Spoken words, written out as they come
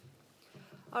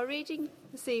Our reading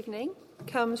this evening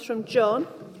comes from John,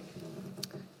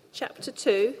 chapter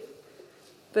 2,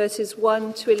 verses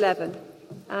 1 to 11.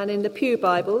 And in the Pew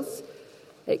Bibles,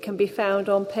 it can be found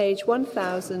on page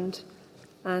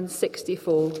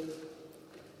 1064.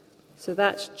 So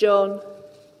that's John,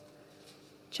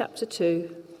 chapter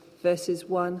 2, verses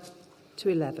 1 to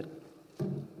 11.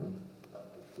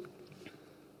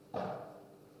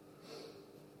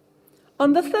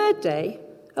 On the third day,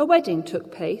 a wedding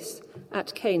took place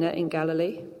at Cana in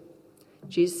Galilee.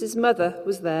 Jesus' mother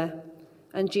was there,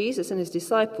 and Jesus and his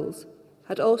disciples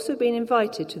had also been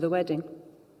invited to the wedding.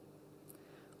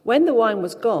 When the wine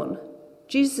was gone,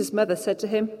 Jesus' mother said to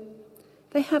him,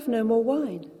 "They have no more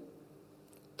wine."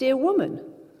 "Dear woman,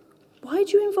 why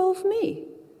do you involve me?"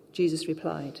 Jesus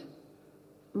replied,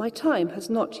 "My time has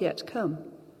not yet come."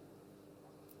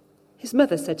 His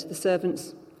mother said to the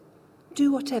servants,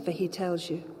 "Do whatever he tells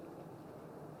you."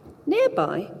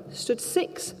 Nearby stood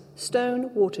 6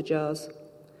 stone water jars,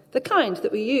 the kind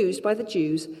that were used by the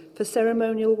Jews for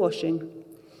ceremonial washing,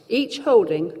 each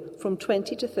holding from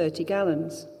 20 to 30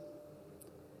 gallons.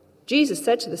 Jesus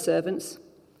said to the servants,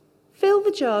 "Fill the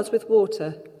jars with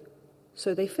water."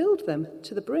 So they filled them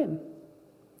to the brim.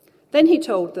 Then he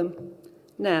told them,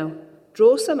 "Now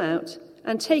draw some out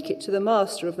and take it to the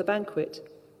master of the banquet."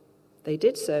 They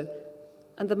did so,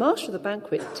 and the master of the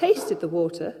banquet tasted the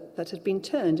water that had been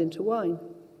turned into wine.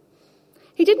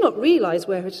 He did not realize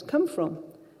where it had come from,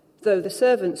 though the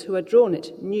servants who had drawn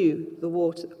the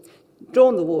water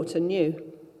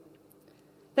knew.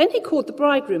 Then he called the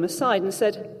bridegroom aside and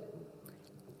said,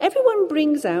 "Everyone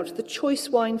brings out the choice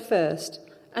wine first,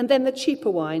 and then the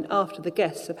cheaper wine after the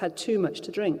guests have had too much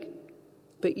to drink.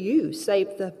 But you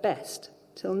saved the best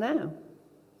till now."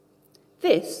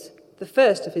 This, the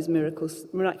first of his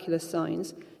miraculous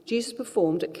signs, Jesus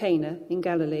performed at Cana in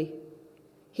Galilee.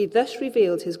 He thus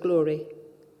revealed his glory,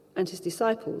 and his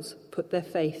disciples put their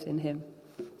faith in him.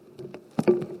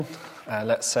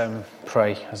 Let's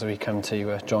pray as we come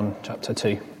to John chapter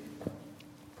 2.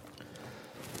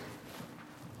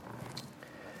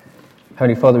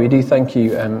 Heavenly Father, we do thank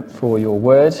you for your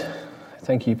word.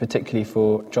 Thank you particularly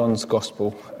for John's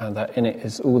gospel, and that in it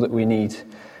is all that we need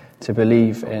to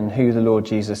believe in who the Lord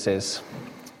Jesus is.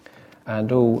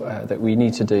 And all that we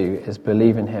need to do is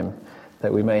believe in him,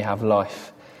 that we may have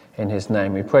life in his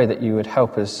name. We pray that you would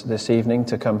help us this evening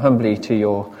to come humbly to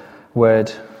your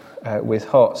word with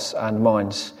hearts and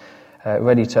minds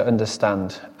ready to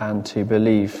understand and to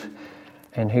believe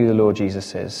in who the Lord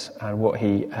Jesus is and what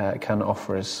he can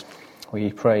offer us.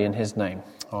 We pray in his name.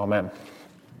 Amen.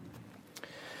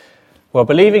 Well,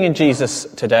 believing in Jesus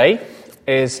today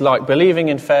is like believing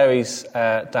in fairies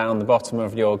down the bottom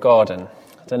of your garden.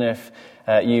 I don't know if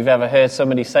you've ever heard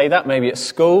somebody say that, maybe at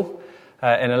school,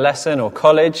 in a lesson, or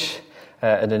college,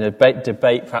 in a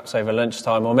debate perhaps over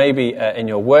lunchtime, or maybe in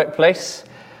your workplace,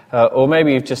 or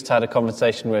maybe you've just had a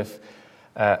conversation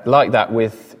like that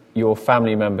with your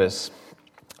family members.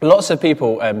 Lots of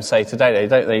people say today,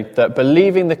 don't they, that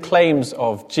believing the claims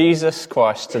of Jesus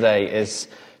Christ today is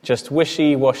just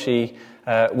wishy-washy,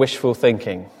 wishful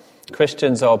thinking.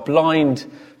 Christians are blind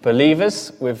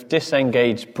believers with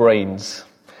disengaged brains.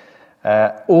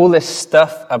 All this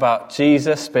stuff about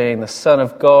Jesus being the Son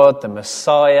of God, the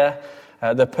Messiah,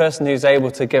 the person who's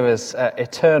able to give us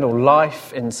eternal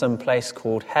life in some place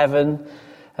called heaven.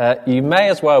 You may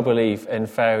as well believe in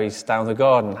fairies down the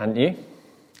garden, hadn't you?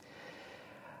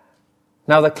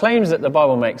 Now, the claims that the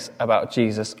Bible makes about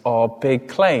Jesus are big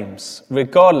claims,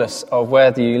 regardless of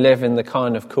whether you live in the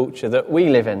kind of culture that we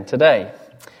live in today.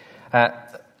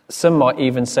 Some might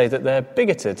even say that they're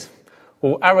bigoted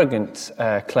or arrogant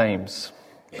claims.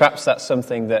 Perhaps that's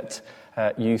something that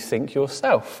you think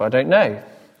yourself. I don't know.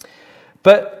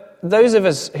 But those of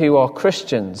us who are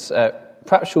Christians,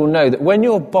 perhaps you'll know that when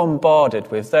you're bombarded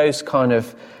with those kind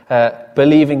of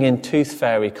believing in tooth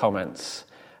fairy comments,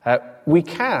 we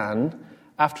can,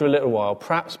 after a little while,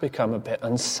 perhaps become a bit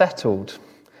unsettled,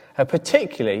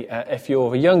 particularly if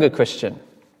you're a younger Christian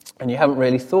and you haven't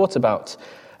really thought about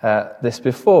this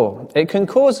before. It can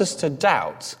cause us to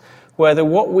doubt whether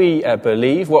what we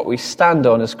believe, what we stand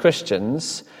on as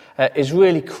Christians, is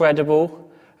really credible,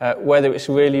 whether it's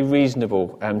really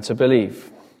reasonable to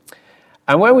believe.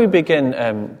 And when we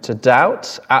begin to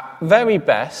doubt, at very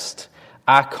best,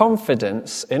 our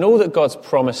confidence in all that God's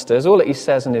promised us, all that he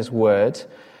says in his word,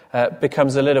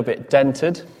 becomes a little bit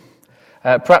dented.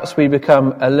 Perhaps we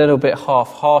become a little bit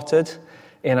half-hearted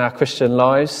in our Christian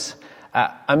lives,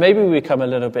 and maybe we become a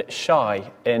little bit shy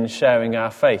in sharing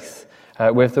our faith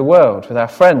with the world, with our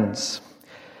friends.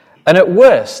 And at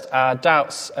worst, our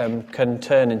doubts can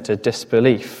turn into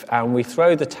disbelief, and we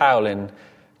throw the towel in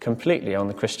completely on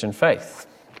the Christian faith.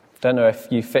 Don't know if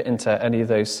you fit into any of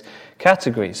those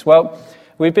categories. Well,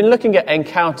 we've been looking at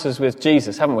encounters with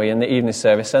Jesus, haven't we, in the evening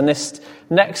service? And this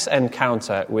next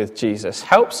encounter with Jesus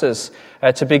helps us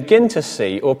to begin to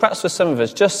see, or perhaps for some of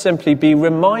us, just simply be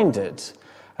reminded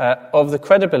of the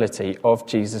credibility of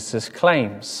Jesus'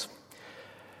 claims.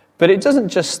 But it doesn't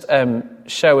just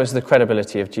show us the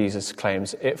credibility of Jesus'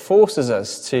 claims. It forces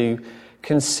us to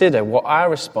consider what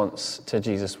our response to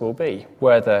Jesus will be,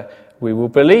 whether we will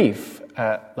believe,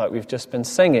 like we've just been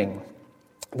singing.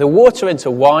 The water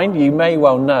into wine, you may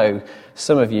well know,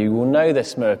 some of you will know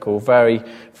this miracle very,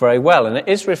 very well. And it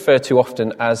is referred to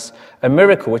often as a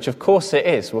miracle, which of course it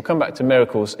is. We'll come back to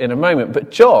miracles in a moment.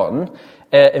 But John,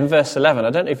 in verse 11, I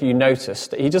don't know if you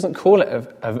noticed, he doesn't call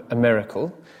it a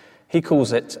miracle. He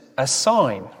calls it a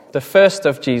sign, the first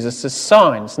of Jesus'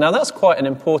 signs. Now that's quite an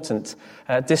important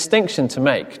distinction to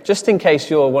make. Just in case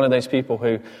you're one of those people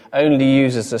who only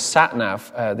uses the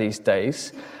sat-nav these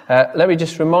days, let me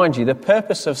just remind you, the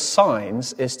purpose of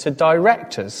signs is to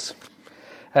direct us.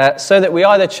 So that we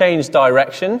either change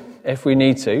direction if we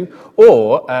need to,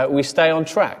 or we stay on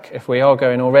track if we are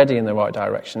going already in the right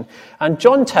direction. And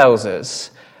John tells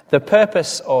us the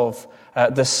purpose of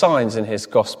the signs in his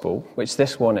gospel, which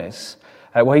this one is.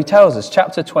 Well, he tells us,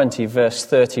 chapter 20, verse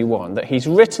 31, that he's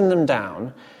written them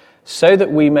down so that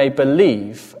we may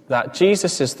believe that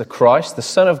Jesus is the Christ, the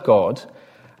Son of God,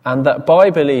 and that by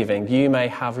believing you may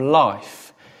have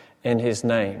life in his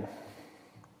name.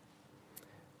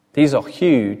 These are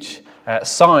huge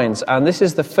signs, and this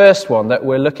is the first one that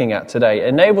we're looking at today. It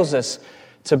enables us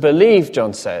to believe,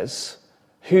 John says,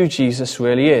 who Jesus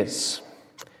really is.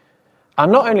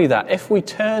 And not only that, if we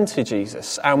turn to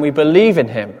Jesus and we believe in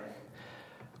him,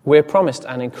 we're promised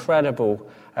an incredible,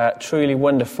 truly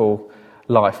wonderful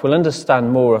life. We'll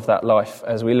understand more of that life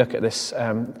as we look at this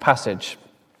passage.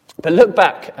 But look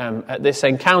back at this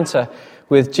encounter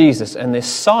with Jesus and this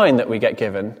sign that we get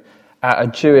given at a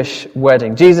Jewish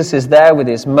wedding. Jesus is there with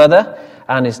his mother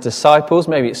and his disciples.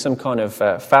 Maybe it's some kind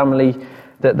of family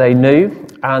that they knew.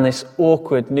 And this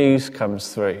awkward news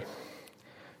comes through.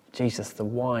 Jesus, the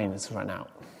wine has run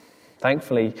out.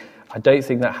 Thankfully, I don't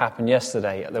think that happened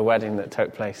yesterday at the wedding that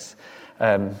took place.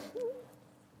 No,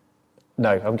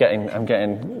 I'm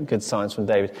getting good signs from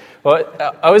David. Well,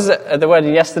 I was at the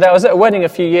wedding yesterday. I was at a wedding a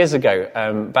few years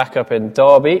ago, back up in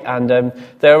Derby, and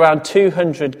there were around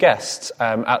 200 guests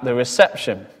at the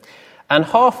reception. And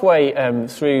halfway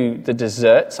through the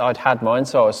desserts, I'd had mine,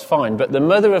 so I was fine. But the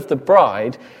mother of the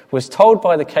bride was told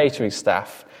by the catering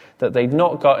staff that they'd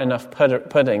not got enough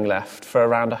pudding left for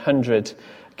around 100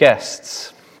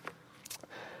 guests.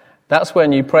 That's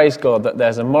when you praise God that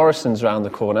there's a Morrison's round the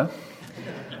corner.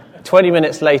 20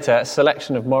 minutes later, a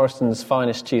selection of Morrison's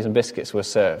finest cheese and biscuits were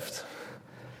served.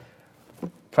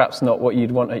 Perhaps not what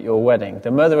you'd want at your wedding.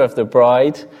 The mother of the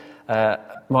bride,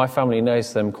 my family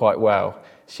knows them quite well.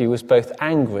 She was both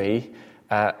angry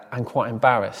and quite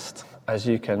embarrassed, as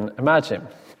you can imagine.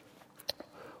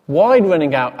 Wine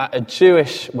running out at a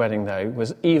Jewish wedding, though,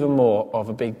 was even more of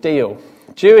a big deal.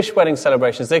 Jewish wedding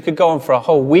celebrations, they could go on for a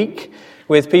whole week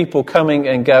with people coming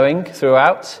and going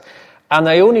throughout, and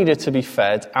they all needed to be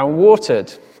fed and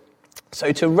watered.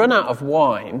 So to run out of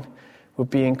wine would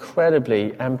be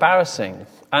incredibly embarrassing.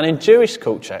 And in Jewish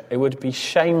culture, it would be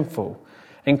shameful,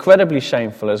 incredibly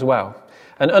shameful as well.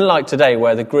 And unlike today,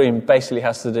 where the groom basically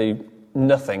has to do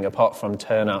nothing apart from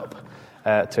turn up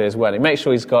to his wedding. Make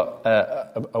sure he's got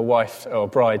a wife or a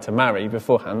bride to marry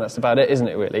beforehand. That's about it, isn't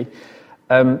it, really?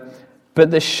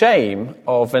 But the shame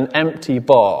of an empty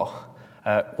bar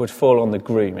would fall on the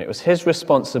groom. It was his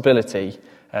responsibility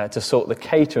to sort the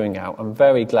catering out. I'm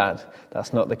very glad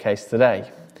that's not the case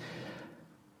today.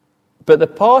 But the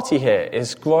party here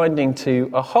is grinding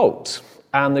to a halt,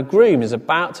 and the groom is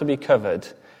about to be covered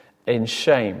in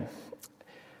shame.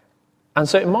 And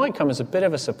so it might come as a bit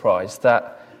of a surprise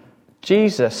that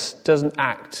Jesus doesn't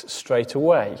act straight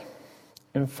away.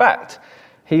 In fact,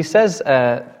 he says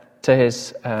to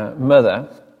his mother,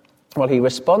 well, he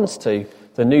responds to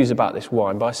the news about this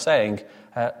wine by saying,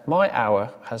 my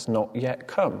hour has not yet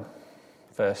come.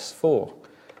 Verse 4.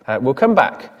 We'll come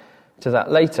back to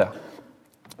that later,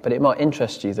 but it might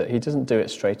interest you that he doesn't do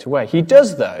it straight away. He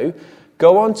does, though,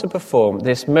 go on to perform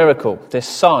this miracle, this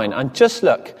sign, and just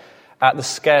look at the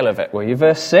scale of it, will you?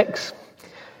 Verse 6.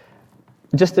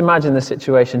 Just imagine the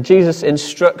situation. Jesus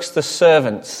instructs the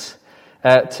servants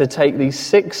to take these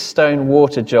 6 stone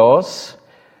water jars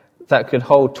that could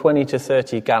hold 20 to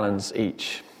 30 gallons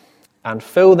each and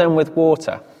fill them with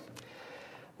water.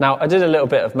 Now, I did a little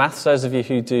bit of maths. Those of you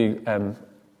who do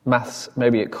maths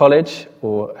maybe at college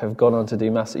or have gone on to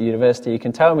do maths at university, you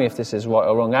can tell me if this is right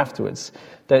or wrong afterwards.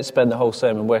 Don't spend the whole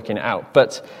sermon working it out.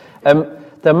 But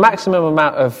the maximum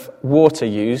amount of water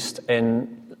used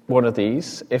in one of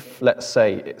these, if let's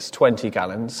say it's 20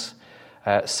 gallons,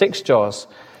 6 jars,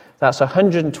 that's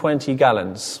 120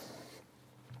 gallons,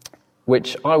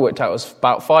 which I worked out was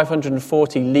about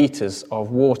 540 litres of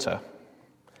water.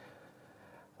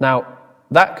 Now,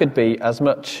 that could be as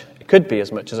much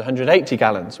as 180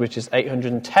 gallons, which is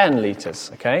 810 litres,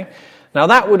 okay? Now,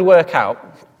 that would work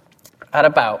out at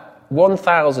about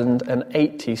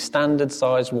 1,080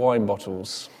 standard-sized wine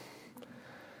bottles.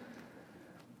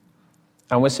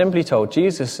 And we're simply told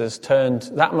Jesus has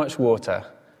turned that much water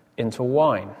into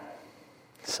wine.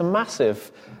 It's a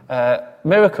massive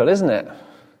miracle, isn't it?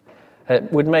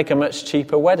 It would make a much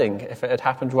cheaper wedding if it had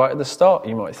happened right at the start,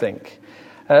 you might think.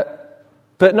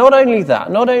 But not only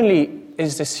that, not only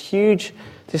is this huge,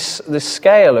 the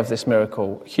scale of this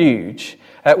miracle huge,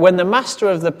 when the master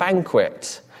of the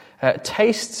banquet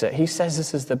tastes it, he says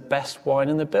this is the best wine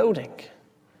in the building.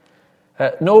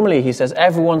 Normally, he says,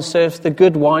 everyone serves the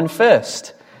good wine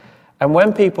first. And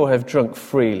when people have drunk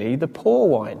freely, the poor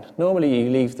wine. Normally, you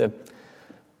leave the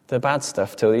bad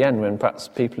stuff till the end when perhaps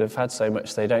people have had so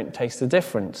much they don't taste the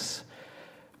difference.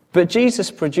 But Jesus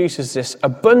produces this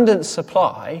abundant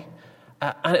supply,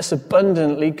 and it's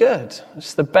abundantly good.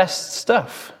 It's the best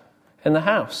stuff in the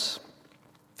house.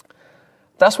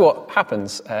 That's what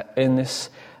happens in this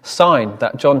sign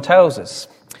that John tells us.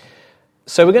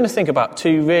 So we're going to think about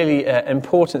two really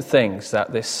important things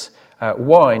that this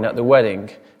wine at the wedding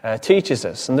teaches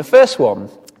us. And the first one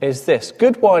is this: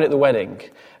 good wine at the wedding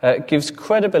gives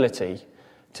credibility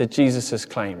to Jesus'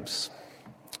 claims.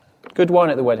 Good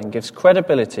wine at the wedding gives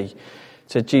credibility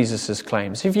to Jesus'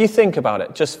 claims. If you think about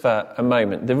it just for a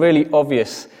moment, the really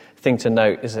obvious thing to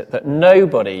note is that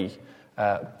nobody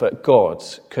but God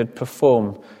could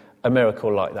perform a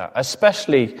miracle like that,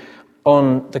 especially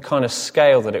on the kind of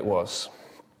scale that it was.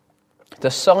 The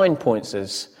sign points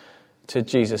us to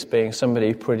Jesus being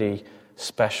somebody pretty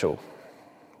special,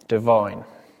 divine.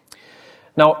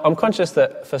 Now, I'm conscious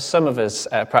that for some of us,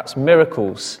 perhaps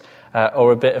miracles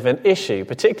are a bit of an issue,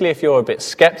 particularly if you're a bit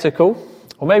sceptical,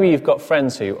 or maybe you've got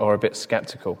friends who are a bit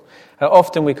sceptical.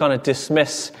 Often we kind of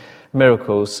dismiss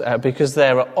miracles because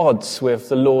they're at odds with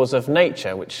the laws of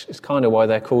nature, which is kind of why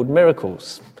they're called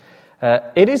miracles.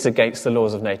 It is against the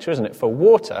laws of nature, isn't it, for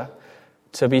water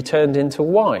to be turned into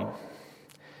wine.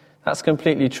 That's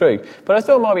completely true. But I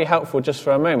thought it might be helpful just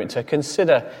for a moment to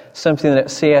consider something that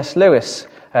C.S. Lewis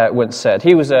once said.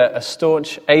 He was a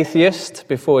staunch atheist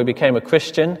before he became a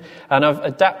Christian, and I've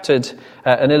adapted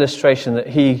an illustration that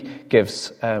he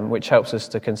gives, which helps us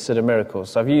to consider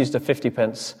miracles. So I've used a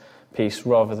 50p piece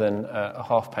rather than a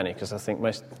halfpenny, because I think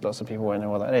lots of people won't know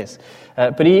what that is.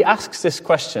 But he asks this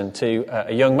question to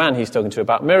a young man he's talking to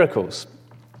about miracles.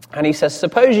 And he says,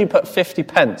 suppose you put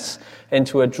 50p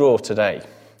into a drawer today,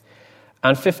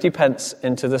 and 50p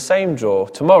into the same drawer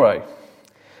tomorrow.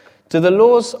 Do the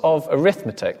laws of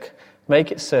arithmetic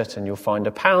make it certain you'll find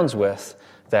a pound's worth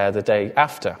there the day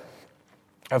after?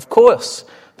 Of course,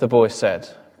 the boy said,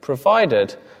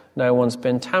 provided no one's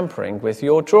been tampering with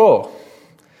your drawer.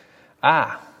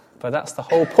 Ah, but that's the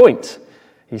whole point,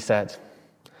 he said.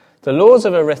 The laws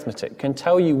of arithmetic can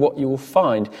tell you what you will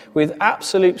find with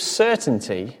absolute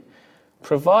certainty,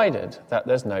 provided that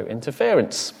there's no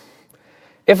interference.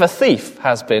 If a thief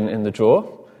has been in the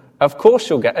drawer, of course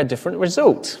you'll get a different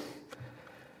result.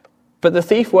 But the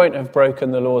thief won't have broken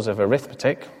the laws of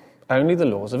arithmetic, only the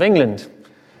laws of England.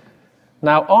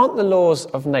 Now, aren't the laws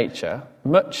of nature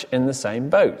much in the same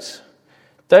boat?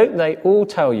 Don't they all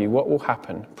tell you what will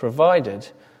happen, provided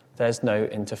there's no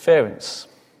interference?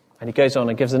 And he goes on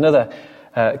and gives another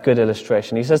good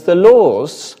illustration. He says, the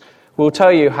laws will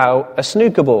tell you how a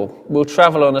snooker ball will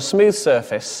travel on a smooth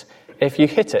surface if you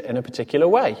hit it in a particular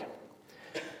way,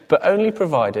 but only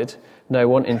provided no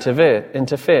one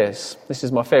interferes. This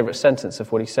is my favourite sentence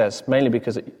of what he says, mainly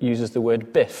because it uses the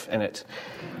word biff in it.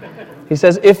 He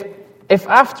says, if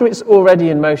after it's already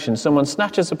in motion, someone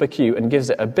snatches up a cue and gives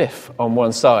it a biff on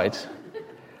one side,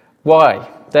 why?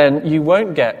 Then you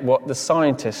won't get what the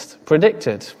scientist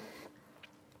predicted.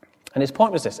 And his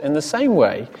point was this: in the same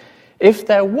way, if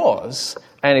there was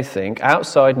anything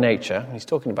outside nature, he's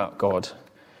talking about God,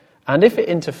 and if it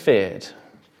interfered,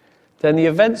 then the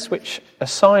events which a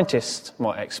scientist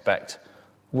might expect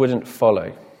wouldn't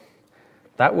follow.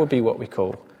 That would be what we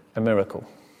call a miracle.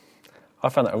 I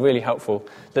found that a really helpful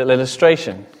little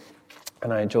illustration,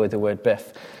 and I enjoyed the word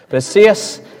biff. But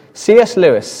C.S.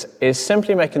 Lewis is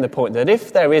simply making the point that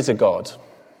if there is a God,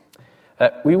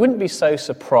 we wouldn't be so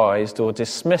surprised or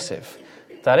dismissive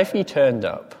that if he turned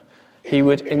up, he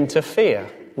would interfere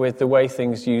with the way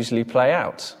things usually play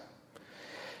out.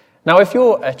 Now, if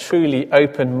you're a truly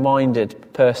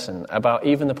open-minded person about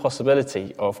even the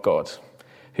possibility of God,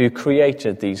 who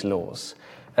created these laws,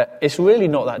 it's really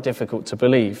not that difficult to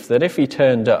believe that if he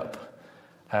turned up,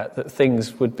 that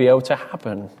things would be able to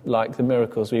happen like the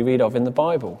miracles we read of in the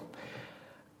Bible.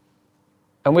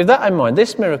 And with that in mind,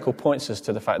 this miracle points us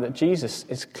to the fact that Jesus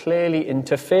is clearly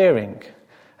interfering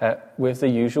with the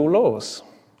usual laws.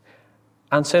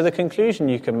 And so the conclusion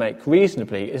you can make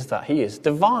reasonably is that he is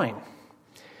divine.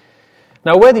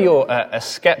 Now, whether you're a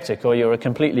skeptic or you're a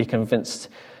completely convinced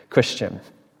Christian,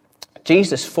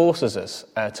 Jesus forces us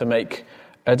to make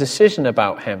a decision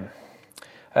about him.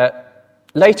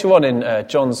 Later on in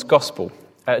John's Gospel,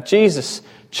 Jesus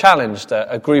challenged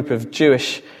a group of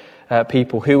Jewish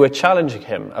people who were challenging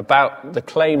him about the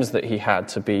claims that he had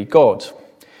to be God.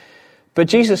 But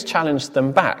Jesus challenged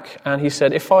them back, and he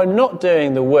said, if I'm not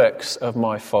doing the works of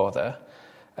my Father,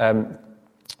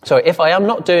 if I am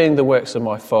not doing the works of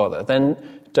my Father, then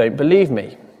don't believe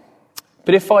me.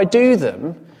 But if I do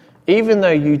them, even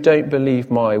though you don't believe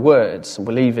my words and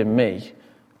believe in me,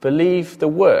 believe the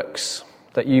works,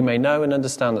 that you may know and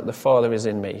understand that the Father is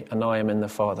in me and I am in the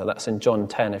Father. That's in John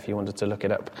 10 if you wanted to look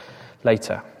it up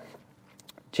later.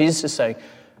 Jesus is saying,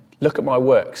 look at my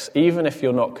works, even if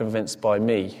you're not convinced by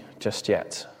me just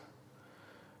yet.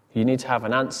 You need to have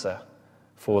an answer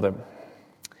for them.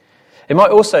 It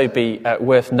might also be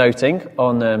worth noting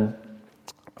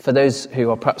for those who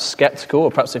are perhaps sceptical,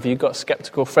 or perhaps if you've got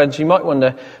sceptical friends, you might want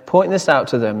to point this out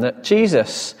to them, that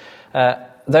Jesus,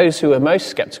 those who were most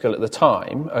sceptical at the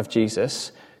time of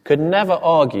Jesus, could never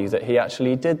argue that he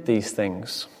actually did these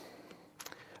things.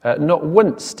 Not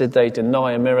once did they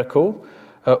deny a miracle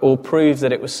or prove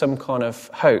that it was some kind of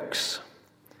hoax.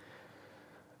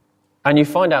 And you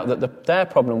find out that their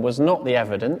problem was not the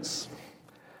evidence,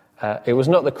 it was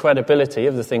not the credibility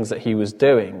of the things that he was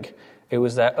doing, it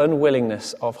was their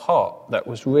unwillingness of heart that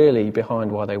was really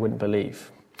behind why they wouldn't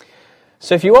believe.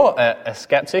 So if you are a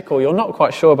skeptic or you're not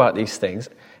quite sure about these things,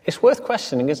 it's worth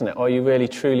questioning, isn't it? Are you really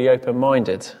truly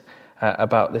open-minded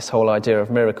about this whole idea of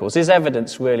miracles? Is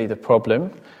evidence really the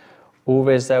problem?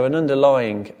 Or is there an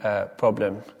underlying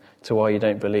problem to why you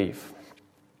don't believe?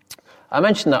 I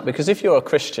mention that because if you're a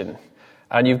Christian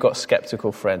and you've got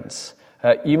skeptical friends,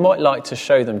 you might like to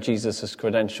show them Jesus'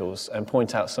 credentials and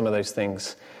point out some of those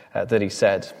things that he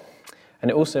said. And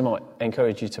it also might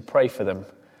encourage you to pray for them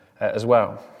as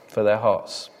well, for their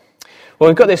hearts. Well,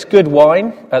 we've got this good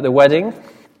wine at the wedding,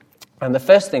 and the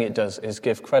first thing it does is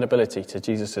give credibility to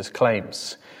Jesus'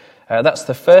 claims. That's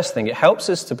the first thing. It helps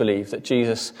us to believe that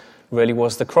Jesus really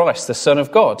was the Christ, the Son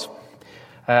of God,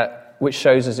 which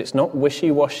shows us it's not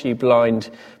wishy-washy blind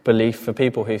belief for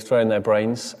people who've thrown their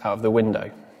brains out of the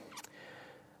window.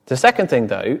 The second thing,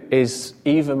 though, is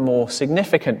even more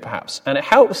significant, perhaps, and it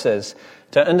helps us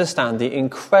to understand the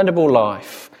incredible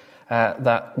life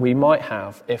that we might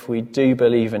have if we do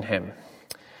believe in him.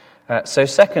 So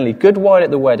secondly, good wine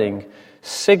at the wedding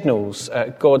signals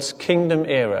God's kingdom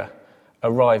era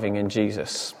arriving in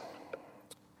Jesus.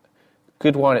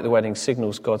 Good wine at the wedding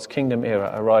signals God's kingdom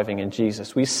era arriving in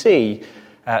Jesus. We see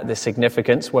the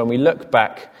significance when we look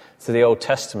back to the Old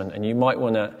Testament, and you might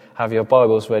want to have your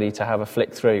Bibles ready to have a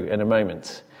flick through in a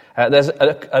moment. There's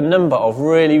a number of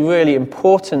really, really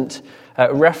important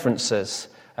references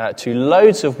to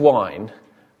loads of wine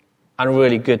and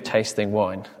really good tasting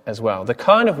wine as well. The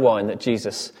kind of wine that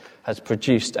Jesus has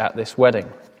produced at this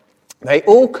wedding. They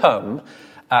all come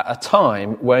at a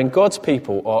time when God's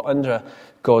people are under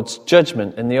God's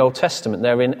judgment in the Old Testament.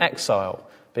 They're in exile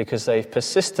because they've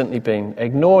persistently been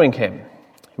ignoring him.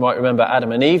 You might remember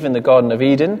Adam and Eve in the Garden of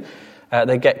Eden.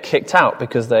 They get kicked out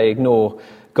because they ignore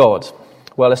God.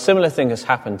 Well, a similar thing has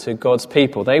happened to God's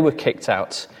people. They were kicked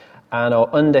out and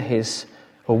were under his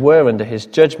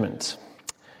judgment,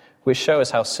 which shows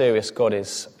us how serious God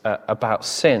is about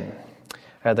sin.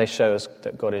 They show us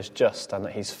that God is just and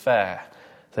that he's fair,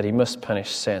 that he must punish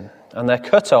sin. And they're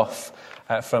cut off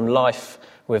from life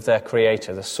with their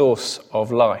Creator, the source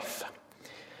of life.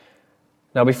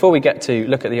 Now, before we get to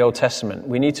look at the Old Testament,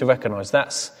 we need to recognise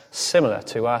that's similar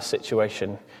to our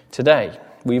situation today.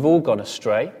 We've all gone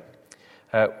astray.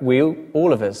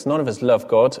 All of us, none of us love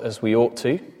God as we ought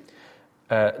to.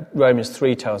 Romans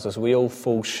 3 tells us we all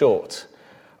fall short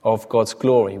of God's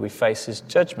glory. We face his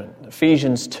judgment.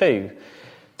 Ephesians 2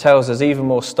 tells us even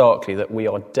more starkly that we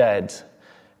are dead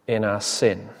in our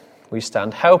sin. We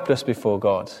stand helpless before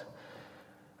God.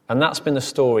 And that's been the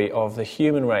story of the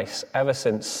human race ever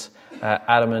since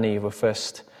Adam and Eve were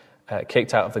first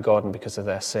kicked out of the garden because of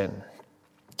their sin.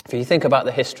 If you think about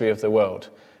the history of the world,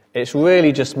 It's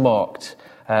really just marked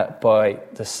by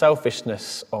the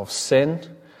selfishness of sin,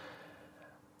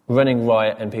 running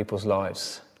riot in people's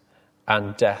lives,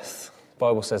 and death. The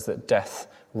Bible says that death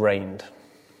reigned.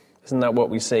 Isn't that what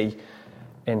we see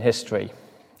in history?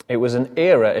 It was an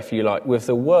era, if you like, with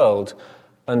the world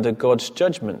under God's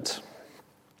judgment.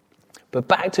 But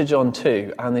back to John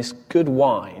 2 and this good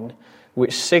wine,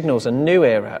 which signals a new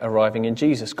era arriving in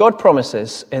Jesus. God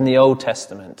promises in the Old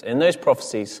Testament, in those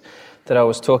prophecies that I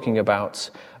was talking about,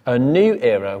 a new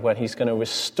era when he's going to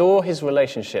restore his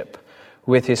relationship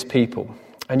with his people.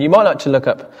 And you might like to look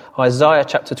up Isaiah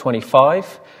chapter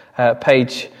 25,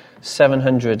 page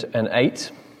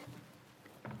 708.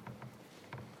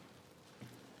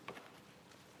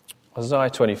 Isaiah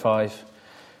 25,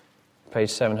 page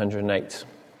 708,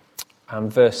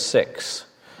 and verse 6.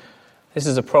 This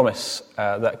is a promise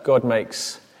that God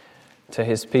makes to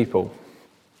his people.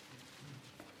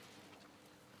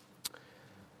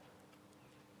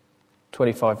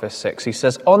 Verse 6. He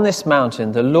says, "On this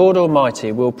mountain the Lord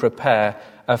Almighty will prepare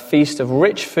a feast of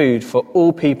rich food for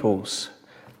all peoples,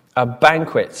 a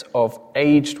banquet of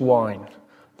aged wine,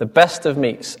 the best of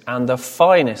meats and the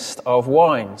finest of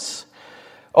wines.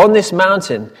 On this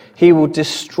mountain he will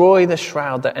destroy the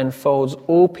shroud that enfolds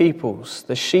all peoples,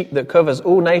 the sheet that covers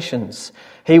all nations.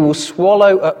 He will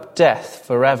swallow up death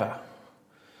forever.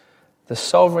 The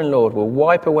sovereign Lord will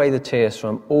wipe away the tears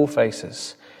from all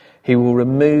faces. He will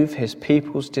remove his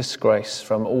people's disgrace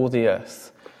from all the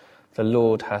earth. The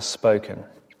Lord has spoken."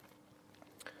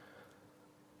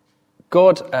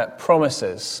 God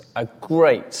promises a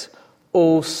great,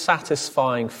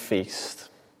 all-satisfying feast.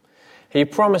 He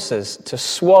promises to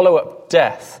swallow up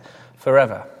death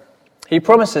forever. He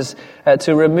promises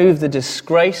to remove the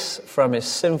disgrace from his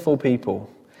sinful people.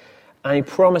 And he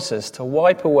promises to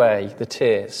wipe away the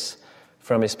tears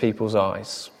from his people's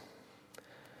eyes.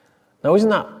 Now, isn't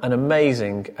that an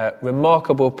amazing,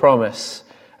 remarkable promise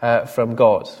from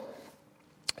God?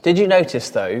 Did you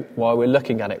notice, though, while we're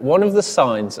looking at it, one of the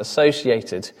signs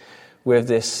associated with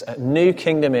this new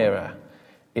kingdom era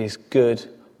is good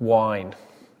wine,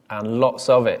 and lots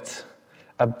of it.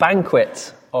 A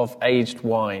banquet of aged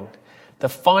wine, the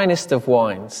finest of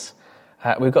wines.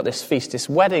 We've got this feast, this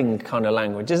wedding kind of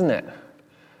language, isn't it?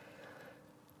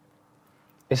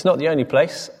 It's not the only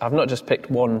place. I've not just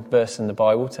picked one verse in the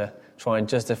Bible to try and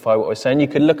justify what we're saying. You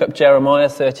could look up Jeremiah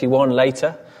 31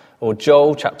 later, or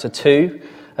Joel chapter 2.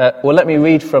 Well, let me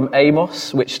read from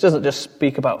Amos, which doesn't just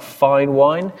speak about fine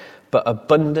wine, but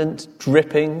abundant,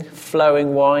 dripping,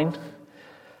 flowing wine.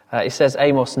 It says,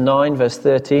 Amos 9, verse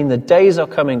 13, "The days are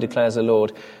coming, declares the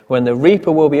Lord, when the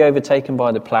reaper will be overtaken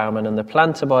by the plowman and the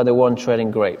planter by the one treading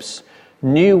grapes.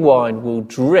 New wine will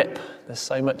drip," there's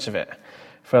so much of it,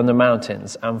 "from the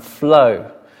mountains and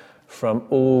flow from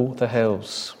all the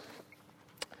hills."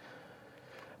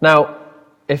 Now,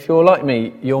 if you're like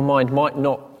me, your mind might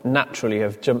not naturally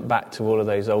have jumped back to all of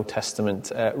those Old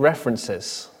Testament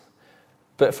references.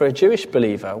 But for a Jewish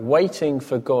believer waiting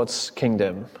for God's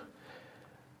kingdom,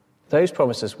 those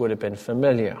promises would have been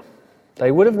familiar.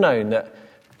 They would have known that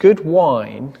good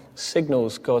wine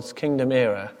signals God's kingdom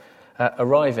era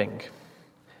arriving.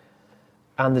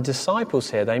 And the disciples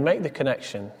here, they make the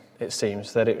connection, it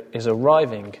seems, that it is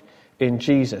arriving in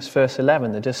Jesus. Verse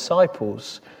 11, the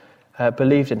disciples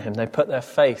believed in him. They put their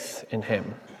faith in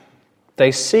him.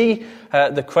 They see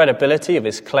the credibility of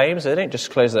his claims. They don't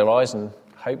just close their eyes and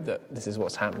hope that this is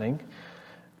what's happening.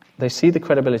 They see the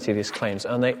credibility of his claims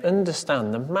and they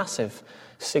understand the massive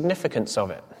significance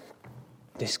of it.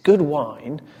 This good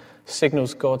wine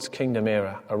signals God's kingdom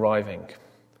era arriving.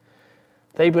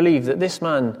 They believe that this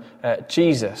man,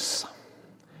 Jesus,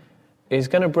 is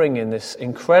going to bring in this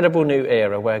incredible new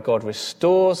era where God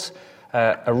restores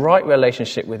a right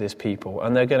relationship with his people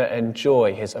and they're going to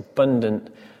enjoy his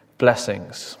abundant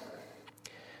blessings.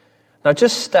 Now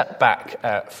just step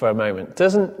back for a moment.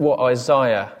 Doesn't what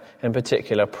Isaiah in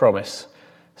particular promise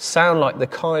sound like the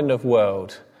kind of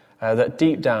world that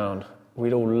deep down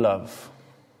we'd all love?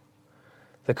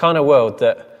 The kind of world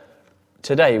that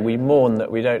today we mourn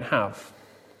that we don't have.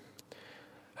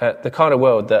 The kind of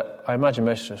world that I imagine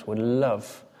most of us would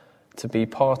love to be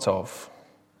part of.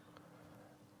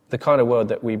 The kind of world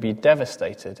that we'd be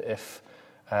devastated if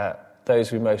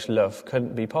those we most love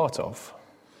couldn't be part of.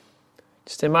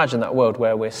 Just imagine that world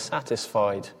where we're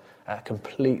satisfied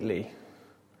completely.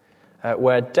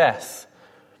 Where death,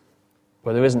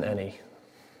 where there isn't any.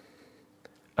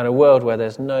 And a world where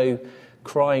there's no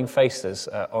crying faces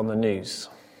on the news.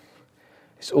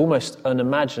 It's almost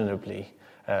unimaginably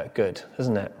good,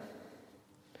 isn't it?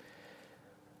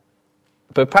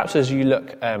 But perhaps as you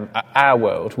look at our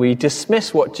world, we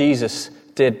dismiss what Jesus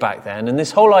did back then, and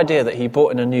this whole idea that he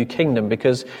brought in a new kingdom,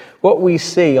 because what we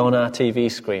see on our TV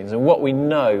screens and what we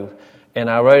know in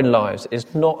our own lives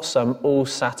is not some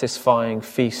all-satisfying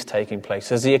feast taking place.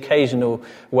 There's the occasional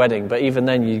wedding, but even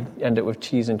then you end up with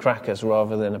cheese and crackers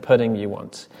rather than a pudding you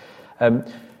want.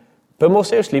 But more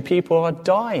seriously, people are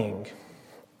dying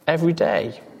every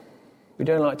day. We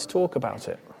don't like to talk about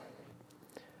it.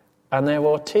 And there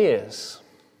are tears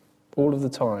all of the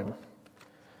time.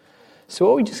 So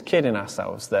are we just kidding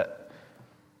ourselves that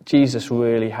Jesus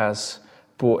really has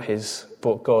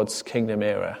brought God's kingdom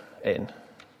era in?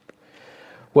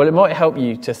 Well, it might help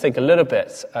you to think a little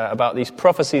bit about these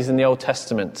prophecies in the Old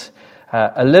Testament,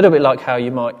 a little bit like how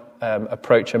you might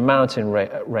approach a mountain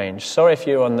range. Sorry if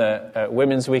you're on the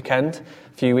Women's Weekend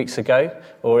a few weeks ago,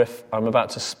 or if I'm about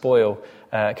to spoil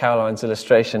Caroline's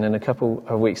illustration in a couple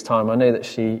of weeks' time. I know that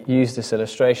she used this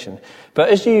illustration. But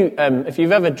as if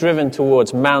you've ever driven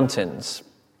towards mountains,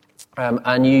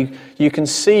 and you can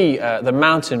see the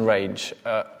mountain range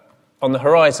on the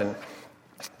horizon,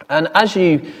 and as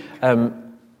you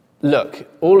look,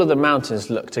 all of the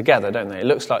mountains look together, don't they? It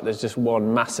looks like there's just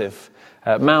one massive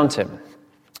mountain.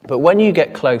 But when you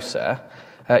get closer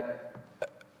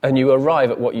and you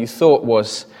arrive at what you thought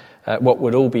was what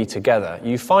would all be together,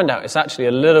 you find out it's actually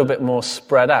a little bit more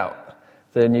spread out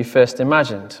than you first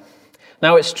imagined.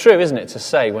 Now, it's true, isn't it, to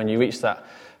say when you reach that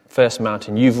first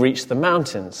mountain, you've reached the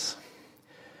mountains.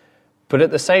 But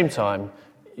at the same time,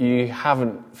 you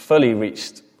haven't fully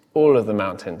reached all of the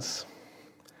mountains.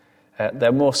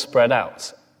 They're more spread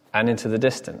out and into the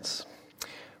distance.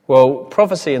 Well,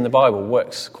 prophecy in the Bible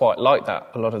works quite like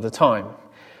that a lot of the time.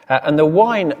 And the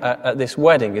wine at this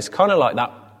wedding is kind of like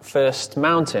that first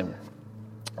mountain.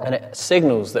 And it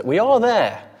signals that we are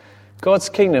there. God's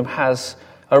kingdom has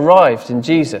arrived in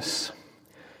Jesus.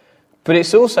 But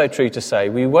it's also true to say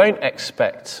we won't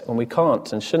expect, and we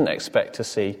can't and shouldn't expect to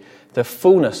see the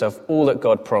fullness of all that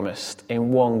God promised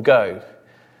in one go.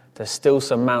 There's still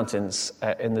some mountains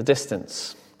in the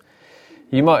distance.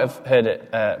 You might have heard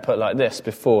it put like this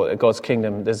before, that God's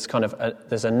kingdom, there's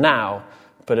a now,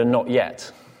 but a not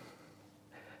yet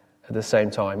at the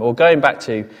same time. Or going back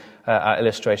to our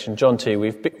illustration, John 2,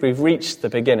 we've reached the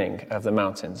beginning of the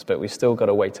mountains, but we've still got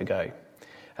a way to go.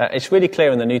 It's really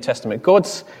clear in the New Testament,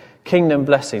 God's kingdom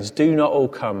blessings do not all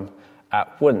come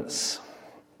at once.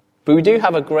 But we do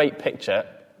have a great picture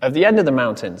of the end of the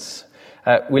mountains.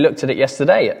 We looked at it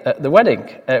yesterday at the wedding.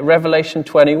 At Revelation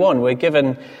 21, we're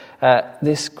given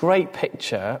this great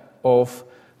picture of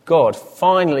God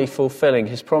finally fulfilling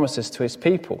his promises to his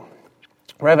people.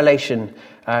 Revelation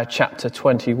chapter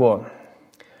 21.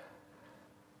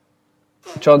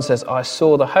 John says, I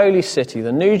saw the holy city,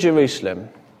 the new Jerusalem,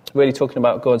 really talking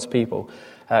about God's people,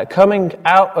 coming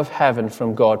out of heaven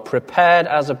from God, prepared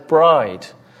as a bride,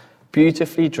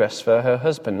 beautifully dressed for her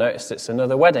husband. Notice it's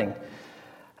another wedding.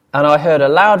 And I heard a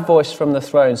loud voice from the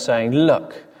throne saying,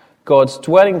 look, God's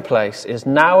dwelling place is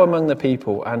now among the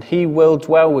people, and he will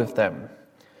dwell with them.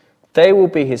 They will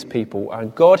be his people,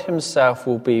 and God himself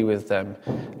will be with them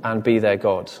and be their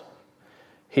God.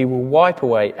 He will wipe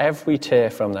away every tear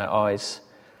from their eyes.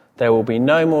 There will be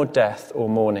no more death or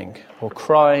mourning or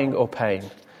crying or pain,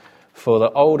 for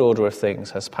the old order of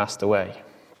things has passed away.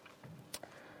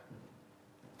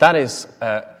 That is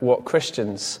what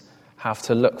Christians have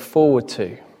to look forward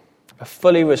to, a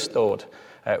fully restored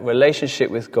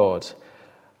relationship with God,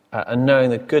 and knowing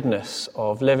the goodness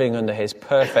of living under his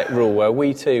perfect rule, where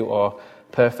we too are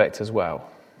perfect as well.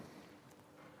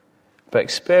 But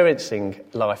experiencing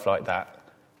life like that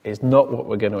is not what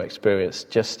we're going to experience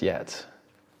just yet.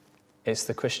 It's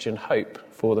the Christian hope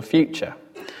for the future.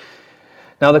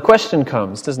 Now the question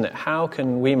comes, doesn't it? How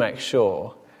can we make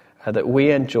sure that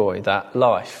we enjoy that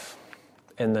life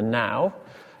in the now,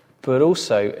 but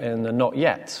also in the not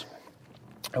yet?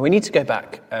 And we need to go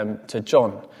back to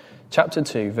John chapter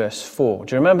 2, verse 4.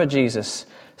 Do you remember Jesus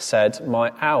said,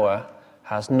 my hour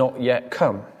has not yet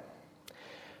come?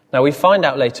 Now we find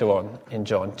out later on in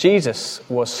John, Jesus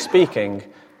was speaking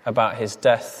about his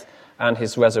death and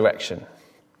his resurrection.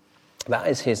 That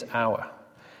is his hour.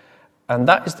 And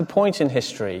that is the point in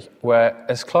history where,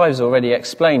 as Clive's already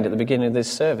explained at the beginning of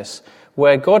this service,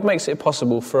 where God makes it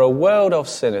possible for a world of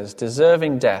sinners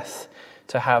deserving death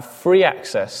to have free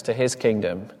access to his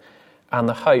kingdom and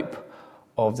the hope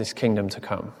of this kingdom to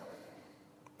come.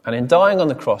 And in dying on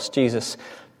the cross, Jesus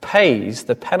pays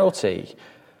the penalty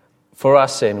for our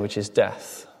sin, which is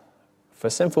death, for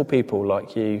sinful people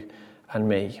like you and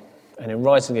me. And in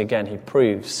rising again, he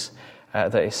proves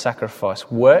that his sacrifice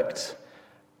worked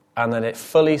and that it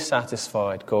fully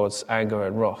satisfied God's anger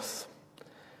and wrath.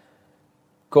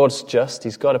 God's just,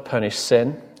 he's got to punish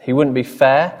sin. He wouldn't be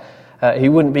fair He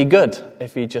wouldn't be good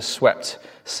if he just swept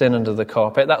sin under the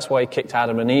carpet. That's why he kicked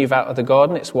Adam and Eve out of the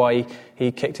garden. It's why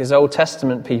he kicked his Old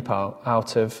Testament people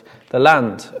out of the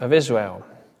land of Israel.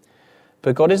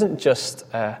 But God isn't just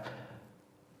and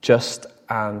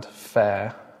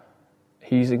fair.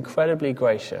 He's incredibly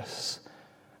gracious,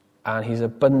 and he's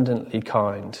abundantly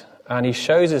kind. And he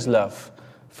shows his love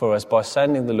for us by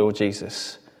sending the Lord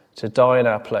Jesus to die in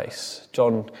our place.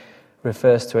 John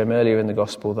refers to him earlier in the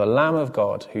Gospel, the Lamb of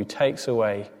God who takes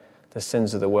away the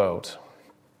sins of the world.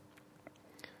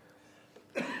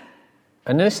 And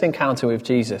in this encounter with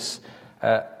Jesus,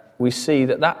 we see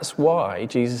that that's why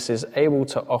Jesus is able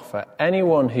to offer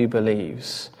anyone who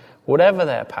believes, whatever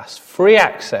their past, free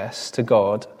access to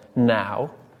God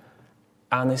now,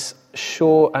 and this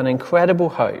sure and incredible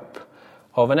hope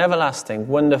of an everlasting,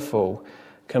 wonderful,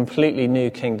 completely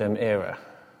new kingdom era.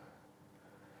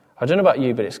 I don't know about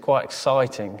you, but it's quite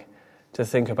exciting to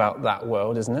think about that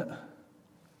world, isn't it?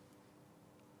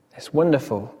 It's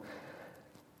wonderful.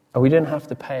 We don't have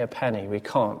to pay a penny. We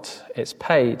can't. It's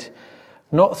paid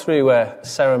not through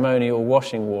ceremonial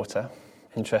washing water,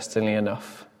 interestingly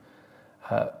enough,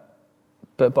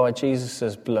 but by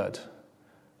Jesus' blood,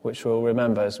 which we'll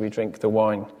remember as we drink the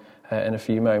wine in a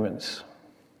few moments.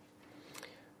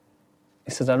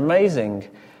 It's an amazing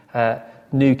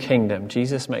new kingdom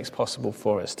Jesus makes possible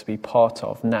for us to be part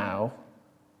of now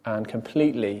and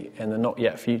completely in the not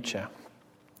yet future.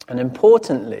 And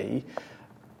importantly,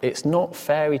 it's not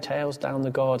fairy tales down the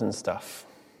garden stuff.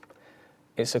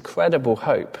 It's a credible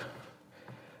hope.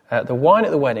 The wine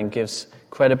at the wedding gives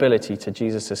credibility to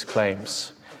Jesus'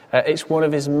 claims. It's one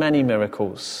of his many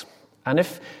miracles. And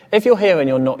if you're here and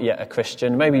you're not yet a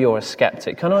Christian, maybe you're a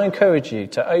skeptic, can I encourage you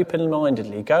to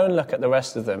open-mindedly go and look at the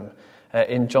rest of them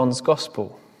in John's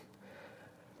Gospel.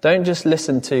 Don't just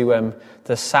listen to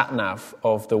the sat-nav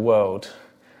of the world,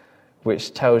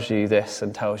 which tells you this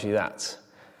and tells you that,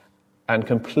 and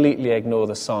completely ignore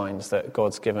the signs that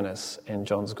God's given us in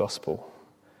John's Gospel.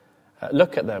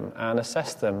 Look at them and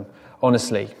assess them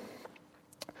honestly.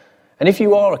 And if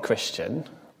you are a Christian,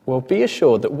 well, be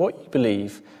assured that what you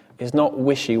believe is not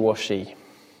wishy-washy.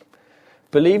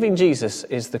 Believing Jesus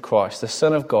is the Christ, the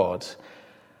Son of God,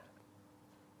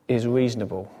 is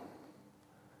reasonable.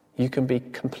 You can be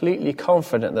completely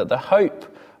confident that the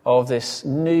hope of this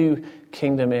new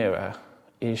kingdom era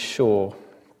is sure.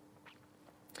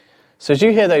 So as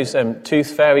you hear those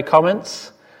tooth fairy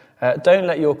comments, don't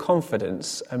let your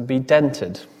confidence be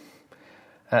dented.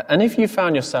 And if you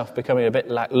found yourself becoming a bit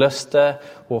lackluster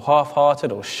or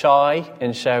half-hearted or shy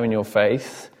in sharing your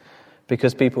faith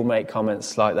because people make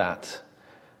comments like that,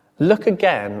 look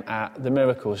again at the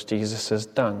miracles Jesus has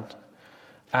done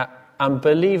and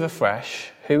believe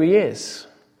afresh who he is.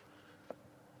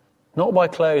 Not by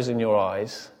closing your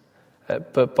eyes,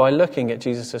 but by looking at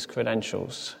Jesus'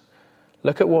 credentials.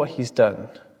 Look at what he's done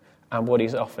and what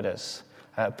he's offered us.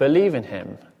 Believe in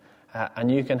him,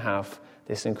 and you can have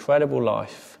this incredible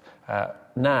life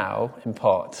now in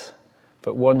part,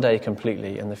 but one day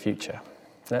completely in the future.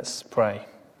 Let's pray.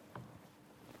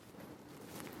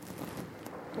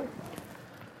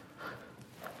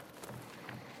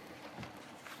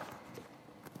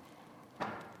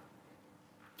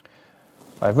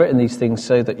 I've written these things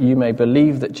so that you may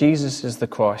believe that Jesus is the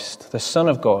Christ, the Son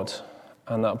of God,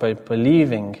 and that by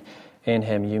believing in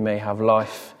him you may have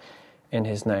life in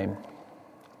his name.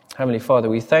 Heavenly Father,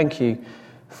 we thank you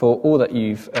for all that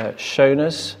you've shown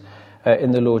us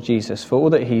in the Lord Jesus, for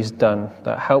all that he's done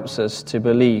that helps us to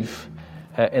believe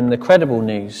in the credible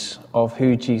news of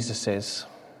who Jesus is.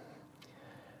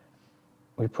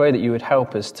 We pray that you would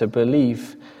help us to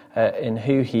believe in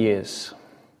who he is,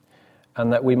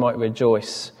 and that we might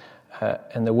rejoice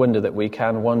in the wonder that we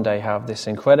can one day have this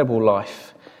incredible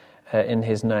life in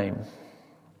his name.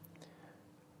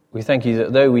 We thank you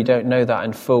that though we don't know that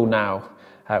in full now,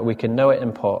 we can know it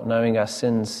in part, knowing our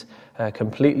sins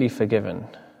completely forgiven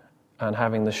and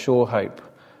having the sure hope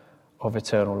of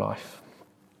eternal life.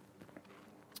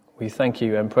 We thank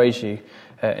you and praise you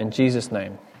in Jesus'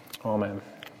 name. Amen.